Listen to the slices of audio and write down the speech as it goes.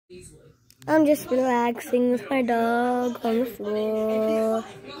I'm just relaxing with my dog on the floor.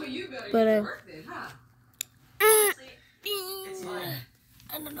 But I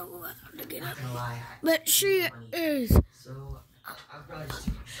don't know how to get up. But she is. Don't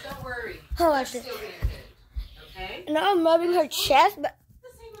worry. Oh, watch this. And I'm rubbing her chest, but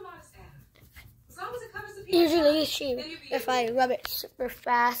usually if I rub it super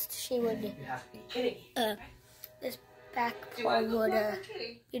fast, she would, this back part would,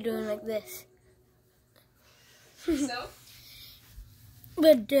 be doing like this.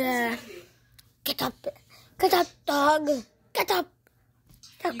 But, get up, dog, get up.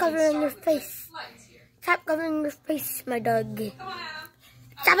 Stop covering your face. Stop covering your face, my dog.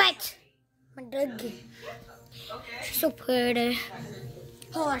 Stop it, my dog. She's so pretty.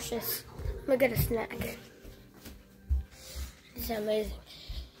 Oh, watch this. I'm gonna get a snack. This is amazing.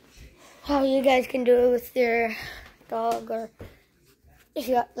 How you guys can do it with your dog, or if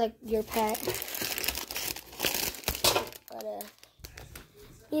you got like your pet. But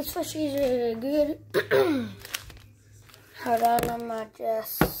these fishies are good. Hold on, I'm gonna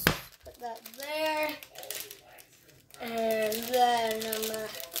just put that there. And then I'm gonna,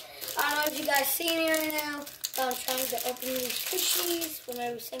 I don't know if you guys see me right now, but I'm trying to open these fishies from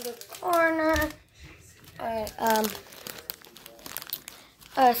every single corner. Alright,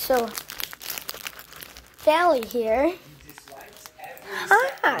 so Sally here.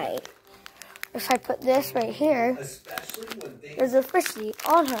 Hi. If I put this right here, there's a fishy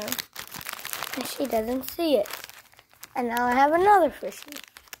on her, and she doesn't see it. And now I have another fishy.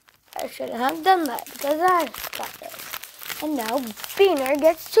 I shouldn't have done that because I got this. And now Beaner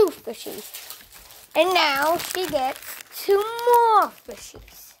gets 2 fishies. And now she gets 2 more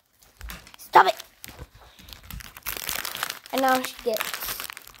fishies. Stop it. And now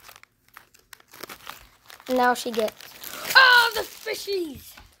she gets all the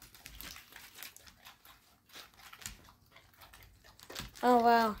fishies. Oh,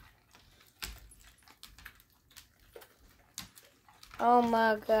 wow. Oh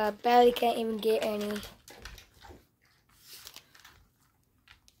my God, Belly can't even get any.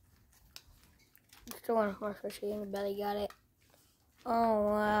 Still one more fishy and Belly got it.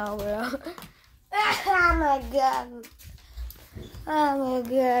 Oh wow, bro. Oh my God. Oh my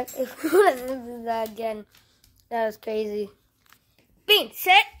God. If we listen to that again, that was crazy. Bean,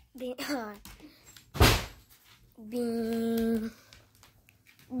 sit. Bean, Bean.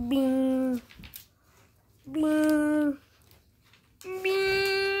 Bean. Bean.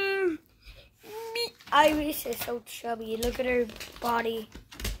 Bean. Iris is so chubby. Look at her body.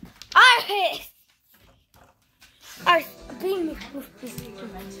 Iris! Iris, Bean.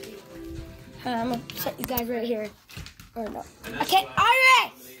 I'm gonna set you guys right here. Or no. Okay,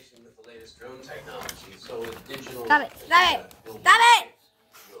 Iris! Stop it! Stop it! Stop it!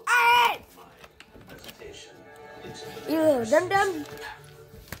 Iris! You little dum-dum.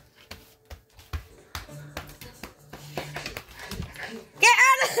 Get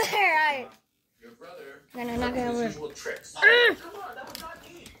out of there! Iris! Your brother I'm not gonna work. Come on, that was not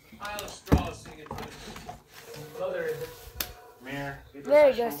me. Pile of straws singing for the brother. Mirror. There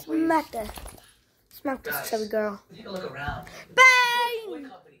you go. Smack that. Smack this chubby girl. Take a look around.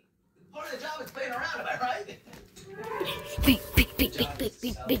 Bang! Part of the job is playing around, am I right? Beep, beep, beep, beep, beep,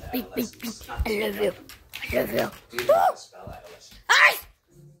 beep, beep, beep, beep, beep. I love you. I love you. Iris!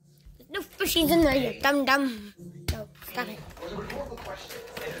 There's no fishies in there, you dum-dum. No, stop it.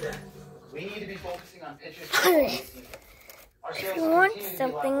 We need to be focusing on pitches. Iris, if you want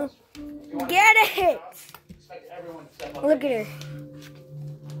something, get it! Look at her.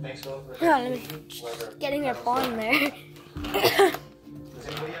 Hold on, let me getting her paw in there. Does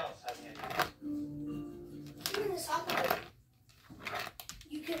anybody else have any?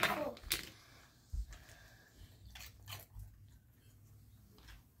 You can pull.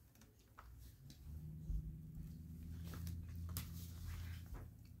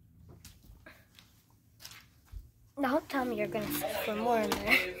 Don't tell me you're gonna sit for more in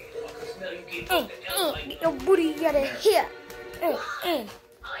there. Get your booty out of here.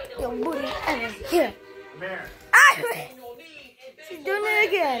 Your booty out of here. Iris! She's doing it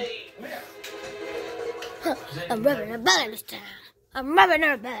again. Huh, I'm rubbing her belly this time. I'm rubbing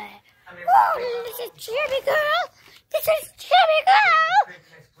her belly. Oh, this is Chubby Girl. This is Chubby Girl.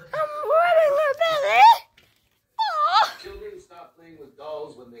 I'm rubbing her belly. Oh. Children stop playing with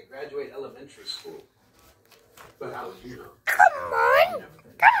dolls when they graduate elementary school. But how do you know? Come on.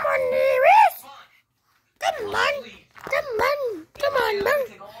 Come on, Iris. Come on. Come on. Come on, bro.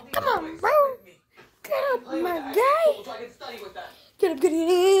 Come on, bro. Get up, my guy. Get up, get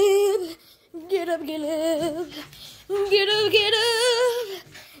up. Get up, get up. Get up, get up.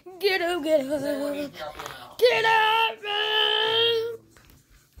 get up. Get up.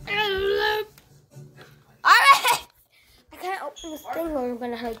 Alright! I can't open this thing or I'm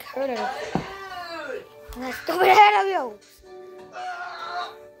gonna like hurt her. That stupid head of yours.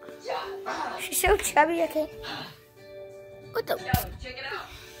 She's so chubby, I can't. What the? Check it out.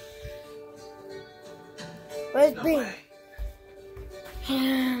 Where's B?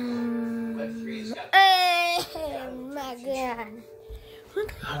 Oh my god. What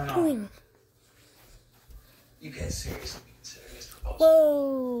are you doing? You guys seriously consider this proposal?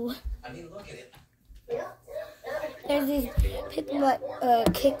 Whoa. I mean, look at it. There's these people that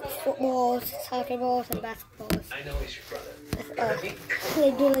kick footballs, soccer balls, and basketballs. I know he's your brother.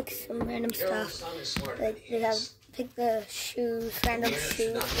 They do like some random Your stuff. son is smarter Like than he they have is. pick the shoes, random Leaders should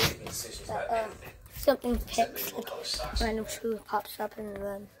shoes. not be making decisions about anything. Something Except picks, maybe like color socks. random shoe pops up and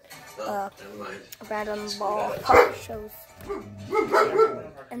then No, never mind. a random ball pop shows.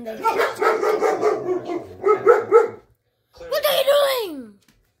 And then what are you doing?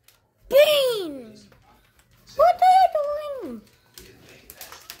 Bean! What are you doing?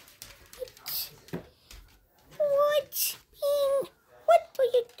 What? Bean? What are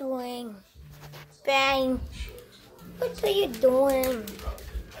you doing? Bang! What are you doing?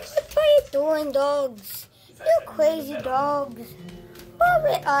 What are you doing, dogs? You crazy dogs. Stop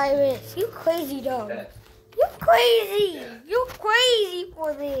it, Iris. You crazy dog. You crazy. You crazy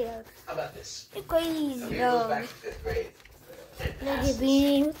for this. How about this? You crazy Amir goes back dog. to 5th grade. Look at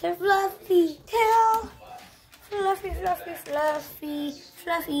me with her fluffy tail. Fluffy, fluffy, fluffy,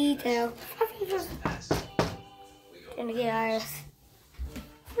 fluffy tail. Fluffy, fluffy. Gonna get Iris.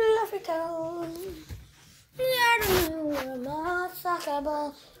 Fluffy tail. I don't know where my soccer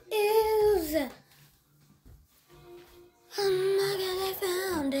ball is. Oh my god, I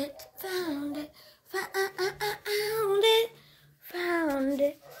found it, found it, found it, found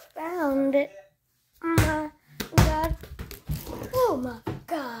it, found it. Oh my god. Oh my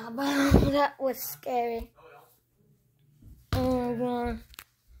god, that was scary. Oh god.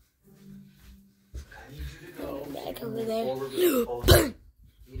 Back over there.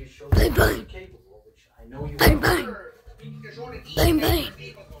 Bang, bang. Bang, bang. Bang, bang.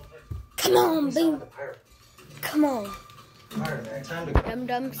 Come on, bang. Come on.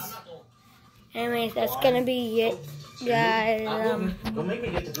 Dum-dums. Anyways, that's gonna be it, guys. Don't make me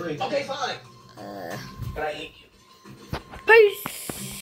get the grades. Okay, fine. But I hate you. Peace.